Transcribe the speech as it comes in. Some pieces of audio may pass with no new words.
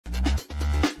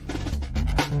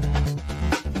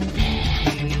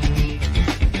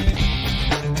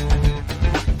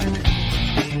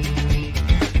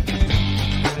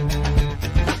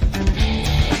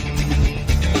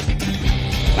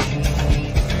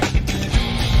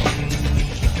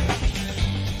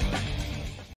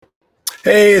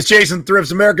Hey, it's Jason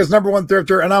Thrifts, America's #1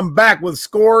 thrifter, and I'm back with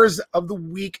scores of the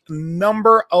week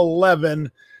number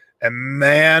 11. And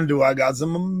man, do I got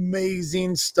some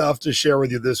amazing stuff to share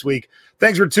with you this week.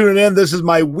 Thanks for tuning in. This is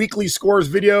my weekly scores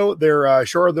video. They're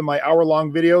shorter than my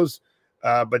hour-long videos,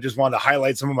 but just wanted to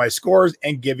highlight some of my scores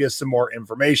and give you some more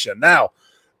information. Now,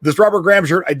 this Robert Graham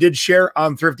shirt I did share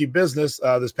on Thrifty Business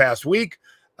this past week,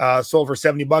 sold for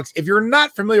 $70. If you're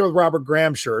not familiar with Robert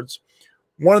Graham shirts,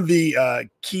 one of the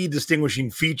key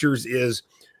distinguishing features is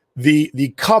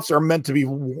the cuffs are meant to be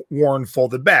worn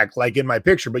folded back, like in my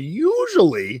picture. But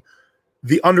usually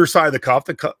the underside of the cuff,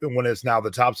 when it's now the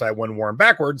top side when worn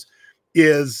backwards,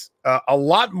 is a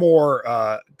lot more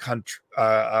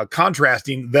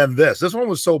contrasting than this. This one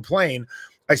was so plain.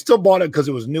 I still bought it because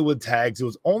it was new with tags. It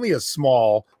was only a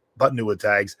small, but new with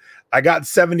tags. I got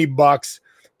 $70,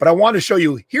 but I want to show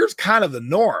you, here's kind of the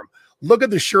norm. Look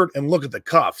at the shirt and look at the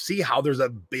cuff. See how there's a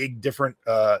big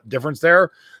difference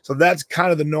there? So that's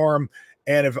kind of the norm.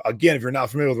 And if you're not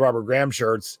familiar with Robert Graham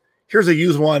shirts, here's a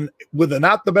used one with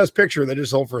not the best picture that just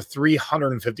sold for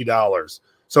 $350.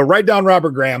 So write down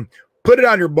Robert Graham, put it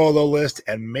on your BOLO list,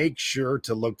 and make sure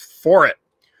to look for it.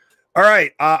 All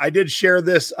right. I did share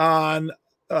this on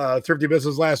Thrifty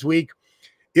Business last week.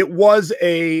 It was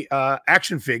a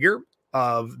action figure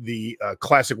of the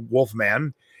classic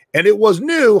Wolfman. And it was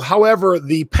new. However,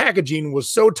 the packaging was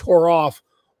so tore off,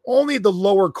 only the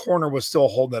lower corner was still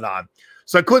holding it on.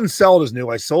 So I couldn't sell it as new.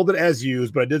 I sold it as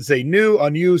used, but I did say new,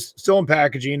 unused, still in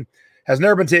packaging, has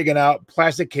never been taken out.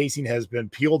 Plastic casing has been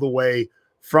peeled away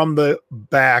from the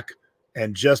back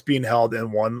and just being held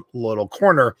in one little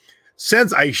corner.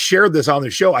 Since I shared this on the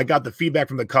show, I got the feedback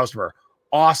from the customer.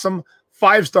 Awesome,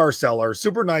 5-star seller,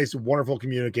 super nice, wonderful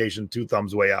communication, 2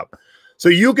 thumbs way up. So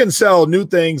you can sell new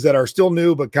things that are still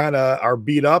new, but kind of are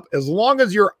beat up. As long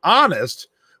as you're honest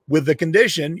with the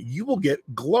condition, you will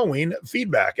get glowing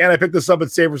feedback. And I picked this up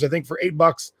at Savers, I think for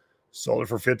 $8, sold it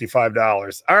for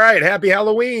 $55. All right. Happy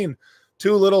Halloween.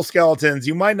 2 little skeletons.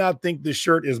 You might not think this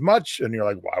shirt is much. And you're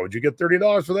like, why would you get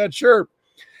 $30 for that shirt?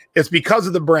 It's because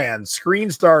of the brand.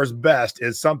 Screen Star's Best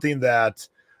is something that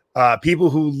people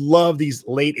who love these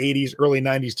late 80s, early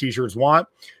 90s t-shirts want.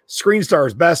 Screen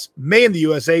Star's Best, made in the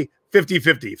USA,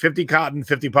 50-50, 50 cotton,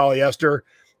 50 polyester.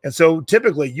 And so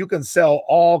typically you can sell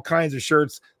all kinds of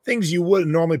shirts, things you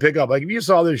wouldn't normally pick up. Like if you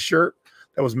saw this shirt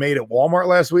that was made at Walmart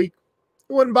last week,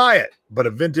 you wouldn't buy it. But a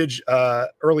vintage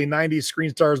early 90s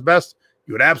Screen Star's Best,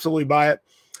 you would absolutely buy it.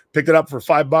 Picked it up for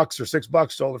 $5 or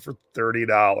 $6, sold it for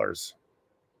 $30.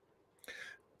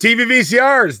 TV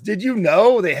VCRs. Did you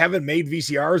know they haven't made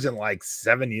VCRs in like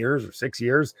 7 years or 6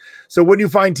 years? So when you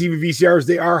find TV VCRs,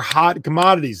 they are hot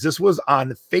commodities. This was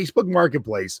on Facebook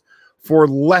Marketplace for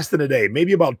less than a day,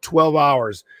 maybe about 12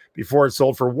 hours before it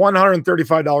sold for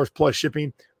 $135 plus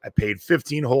shipping. I paid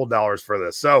 $15 whole for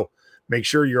this. So make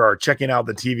sure you are checking out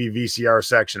the TV VCR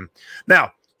section.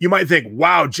 Now, you might think,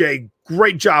 wow, Jay,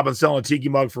 great job on selling a tiki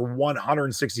mug for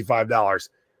 $165.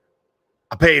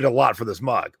 I paid a lot for this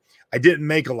mug. I didn't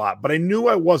make a lot, but I knew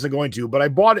I wasn't going to, but I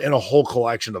bought it in a whole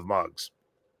collection of mugs.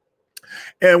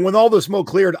 And when all the smoke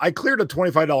cleared, I cleared a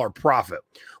 $25 profit,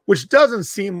 which doesn't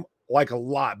seem like a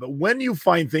lot. But when you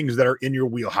find things that are in your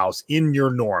wheelhouse, in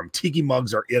your norm, tiki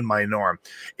mugs are in my norm.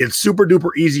 It's super duper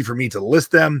easy for me to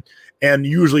list them and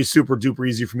usually super duper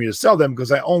easy for me to sell them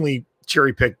because I only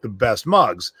cherry pick the best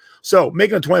mugs. So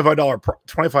making a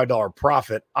 $25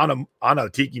 profit on a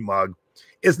tiki mug,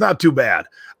 it's not too bad.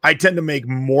 I tend to make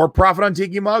more profit on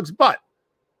tiki mugs, but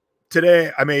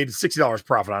today I made $60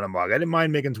 profit on a mug. I didn't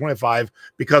mind making $25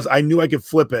 because I knew I could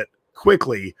flip it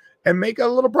quickly and make a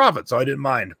little profit, so I didn't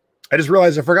mind. I just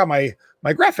realized I forgot my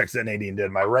graphics that Nadine did,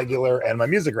 my regular and my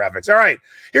music graphics. All right,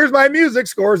 here's my music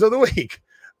scores of the week.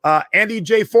 Andy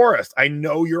J. Forrest. I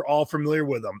know you're all familiar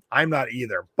with them. I'm not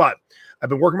either, but I've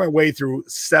been working my way through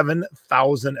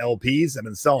 7,000 LPs. I've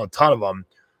been selling a ton of them.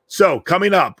 So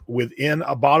coming up within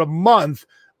about a month,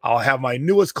 I'll have my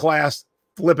newest class,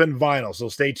 flipping vinyl. So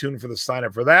stay tuned for the sign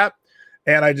up for that.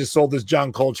 And I just sold this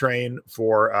John Coltrane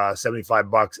for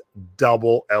 $75,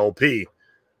 double LP.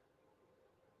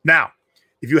 Now,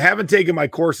 if you haven't taken my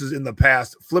courses in the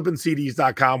past,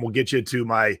 flippingcds.com will get you to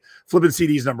my flipping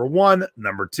CDs #1,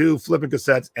 #2, flipping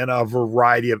cassettes, and a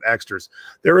variety of extras.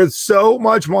 There is so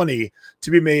much money to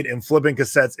be made in flipping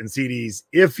cassettes and CDs.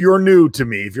 If you're new to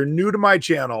me, if you're new to my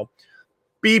channel,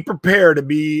 be prepared to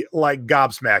be like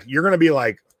gobsmacked. You're going to be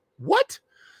like, what?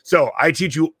 So I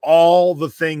teach you all the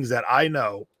things that I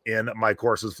know in my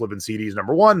courses, flipping CDs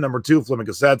 #1, #2, flipping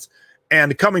cassettes,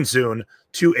 and coming soon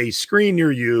to a screen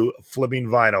near you, flipping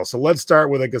vinyl. So let's start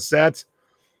with a cassette.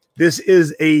 This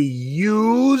is a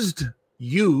used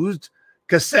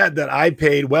cassette that I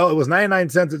paid. Well, it was 99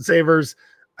 cents at Savers.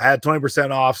 I had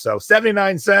 20% off, so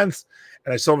 79 cents,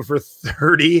 and I sold it for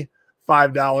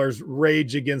 $35.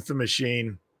 Rage Against the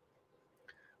Machine.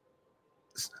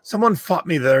 Someone fought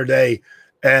me the other day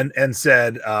and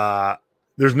said,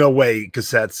 there's no way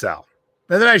cassettes sell.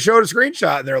 And then I showed a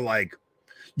screenshot, and they're like,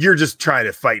 you're just trying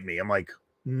to fight me. I'm like,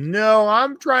 no,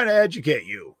 I'm trying to educate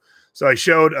you. So I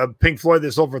showed a Pink Floyd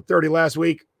that sold for $30 last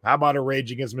week. How about a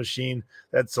Rage Against the Machine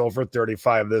that sold for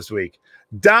 $35 this week?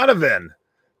 Donovan.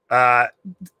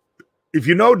 If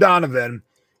you know Donovan,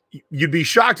 you'd be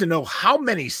shocked to know how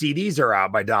many CDs are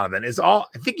out by Donovan. I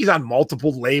think he's on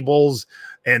multiple labels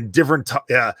and different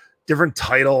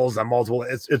titles on multiple.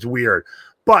 It's weird,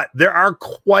 but there are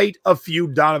quite a few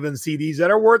Donovan CDs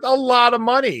that are worth a lot of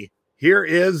money. Here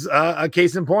is a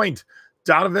case in point.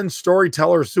 Donovan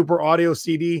Storyteller Super Audio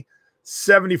CD,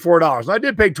 $74. I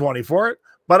did pay $20 for it,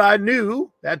 but I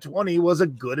knew that $20 was a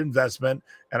good investment,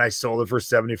 and I sold it for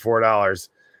 $74.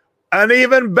 An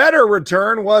even better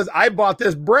return was I bought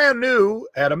this brand new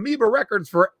at Amoeba Records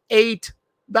for $8.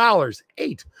 $8.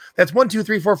 That's 1, 2,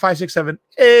 3, 4, 5, 6, 7,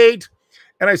 8.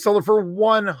 And I sold it for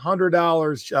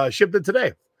 $100. Shipped it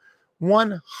today.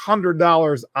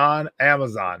 $100 on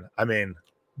Amazon. I mean,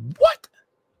 what?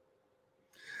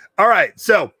 All right.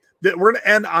 So we're going to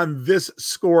end on this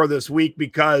score this week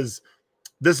because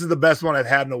this is the best one I've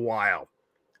had in a while.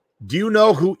 Do you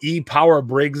know who E. Power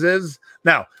Briggs is?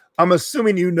 Now, I'm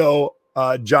assuming you know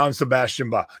Johann Sebastian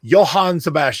Bach,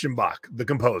 the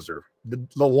composer,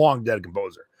 the long dead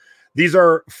composer. These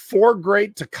are 4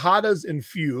 great toccatas and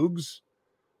fugues,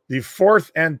 the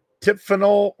 4th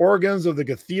antiphonal organs of the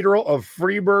Cathedral of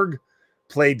Freiburg,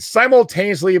 played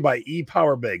simultaneously by E.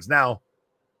 Power Briggs. Now,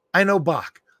 I know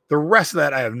Bach. The rest of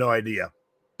that, I have no idea.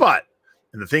 But,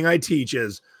 and the thing I teach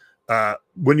is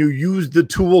when you use the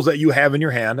tools that you have in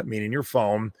your hand, meaning your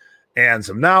phone, and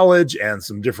some knowledge and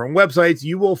some different websites,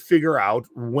 you will figure out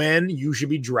when you should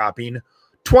be dropping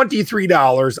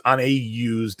 $23 on a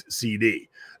used CD.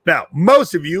 Now,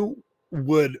 most of you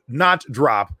would not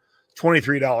drop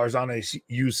 $23 on a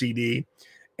used CD.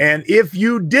 And if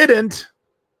you didn't,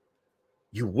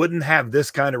 you wouldn't have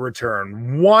this kind of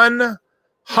return.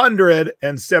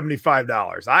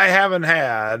 $175. I haven't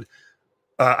had,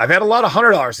 I've had a lot of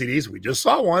 $100 CDs. We just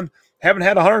saw one. Haven't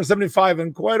had $175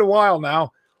 in quite a while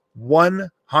now.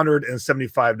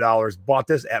 $175. Bought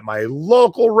this at my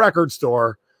local record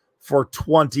store for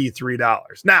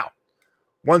 $23. Now,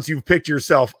 once you've picked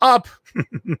yourself up,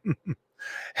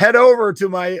 head over to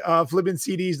my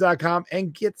flippincds.com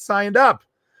and get signed up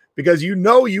because you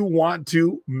know you want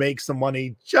to make some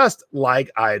money just like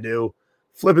I do.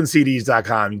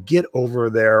 Flippincds.com. Get over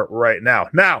there right now.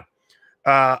 Now,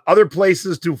 other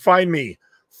places to find me.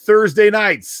 Thursday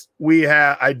nights,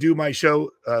 I do my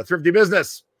show, Thrifty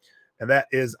Business. And that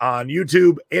is on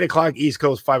YouTube, 8 o'clock East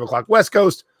Coast, 5 o'clock West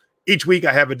Coast. Each week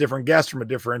I have a different guest from a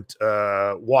different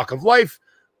walk of life,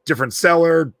 different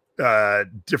seller,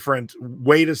 different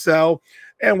way to sell.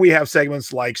 And we have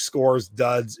segments like scores,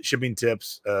 duds, shipping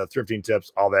tips, thrifting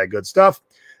tips, all that good stuff.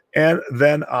 And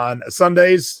then on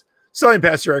Sundays, selling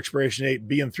past your expiration date,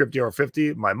 being thrifty or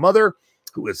 50. My mother,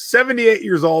 who is 78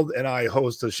 years old, and I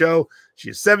host a show.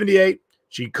 She's 78.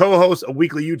 She co-hosts a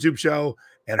weekly YouTube show.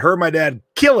 And her and my dad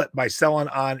kill it by selling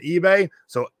on eBay.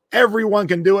 So everyone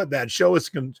can do it. That show is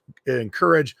to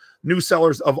encourage new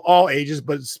sellers of all ages,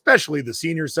 but especially the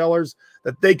senior sellers,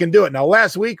 that they can do it. Now,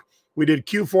 last week, we did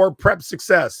Q4 prep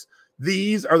success.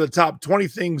 These are the top 20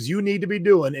 things you need to be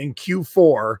doing in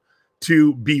Q4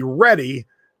 to be ready,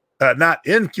 not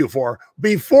in Q4,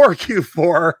 before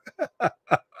Q4,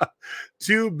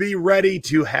 to be ready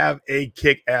to have a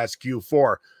kick-ass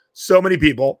Q4. So many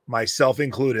people, myself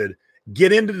included,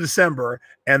 get into December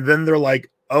and then they're like,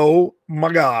 oh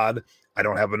my God, I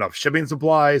don't have enough shipping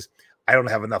supplies. I don't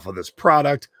have enough of this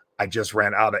product. I just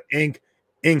ran out of ink.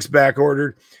 Ink's back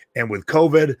ordered. And with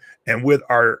COVID and with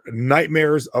our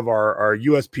nightmares of our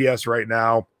USPS right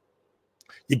now,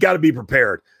 you got to be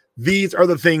prepared. These are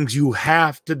the things you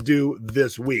have to do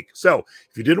this week. So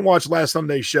if you didn't watch last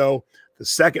Sunday's show, the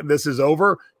second this is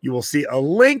over, you will see a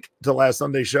link to last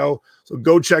Sunday's show. So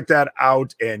go check that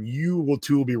out, and you will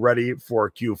too be ready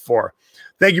for Q4.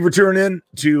 Thank you for tuning in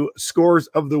to Scores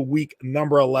of the Week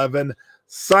number 11.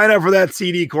 Sign up for that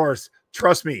CD course.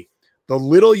 Trust me, the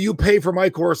little you pay for my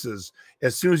courses,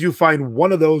 as soon as you find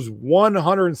one of those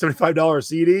 $175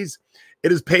 CDs,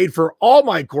 it is paid for all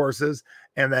my courses.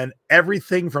 And then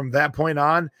everything from that point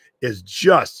on is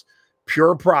just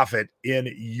pure profit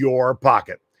in your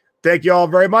pocket. Thank you all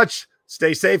very much.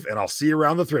 Stay safe, and I'll see you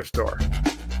around the thrift store.